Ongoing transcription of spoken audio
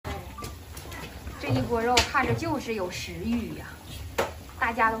这一锅肉看着就是有食欲呀，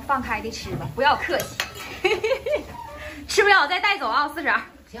大家都放开的吃吧，不要客气。吃不了再带走啊，42。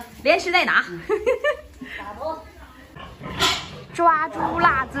行，连吃带拿。抓猪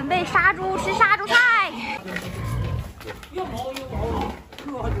啦，准备杀猪吃杀猪菜。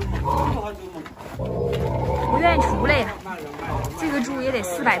不愿意出来呀，这个猪也得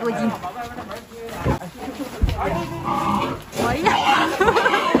400多斤。哎呀，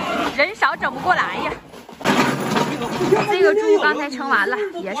人少整不过来呀。这个猪刚才称完了，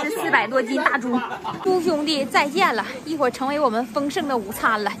也是400多斤大猪。猪兄弟再见了，一会儿成为我们丰盛的午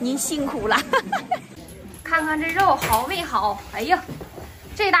餐了，您辛苦了。看看这肉好没好？哎呀，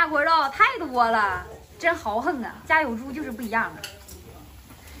这大锅肉太多了，真豪横啊！家有猪就是不一样啊。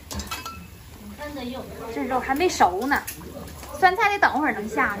这肉还没熟呢，酸菜得等会儿能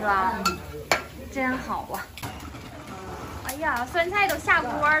下是吧？真好啊！哎呀，酸菜都下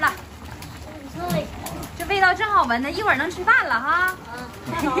锅了，这味道正好闻呢，一会儿能吃饭了哈。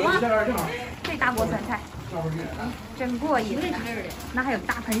太好了，这大锅酸菜，真过瘾。那还有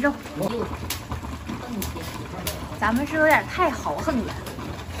大盆肉，咱们是有点太豪横了。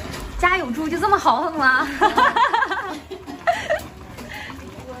家有猪就这么豪横吗？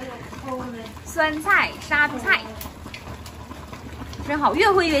酸菜、杀猪菜，真好，越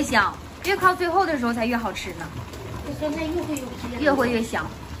烩越香，越靠最后的时候才越好吃呢。这酸菜越烩越香。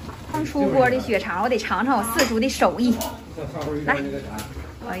刚出锅的血肠，我得尝尝我四叔的手艺。来，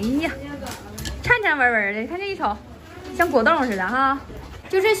哎呀，颤颤巍巍的，看这一瞅，像果冻似的哈。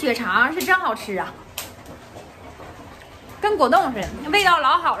就这血肠是真好吃啊，跟果冻似的，味道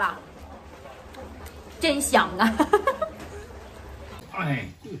老好了，真香啊！哎，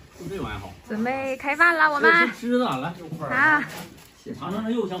就这玩意儿好。准备开饭了，我们吃的来啊，尝尝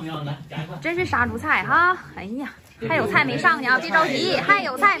这肉香不香？来，夹一块。真是杀猪菜哈！哎呀，还有菜没上呢啊，别着急，还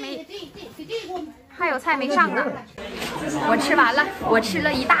有菜没上呢。我吃完了，我吃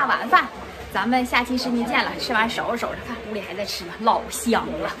了一大碗饭。咱们下期视频见了，吃完收拾收拾，看屋里还在吃呢，老香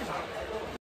了。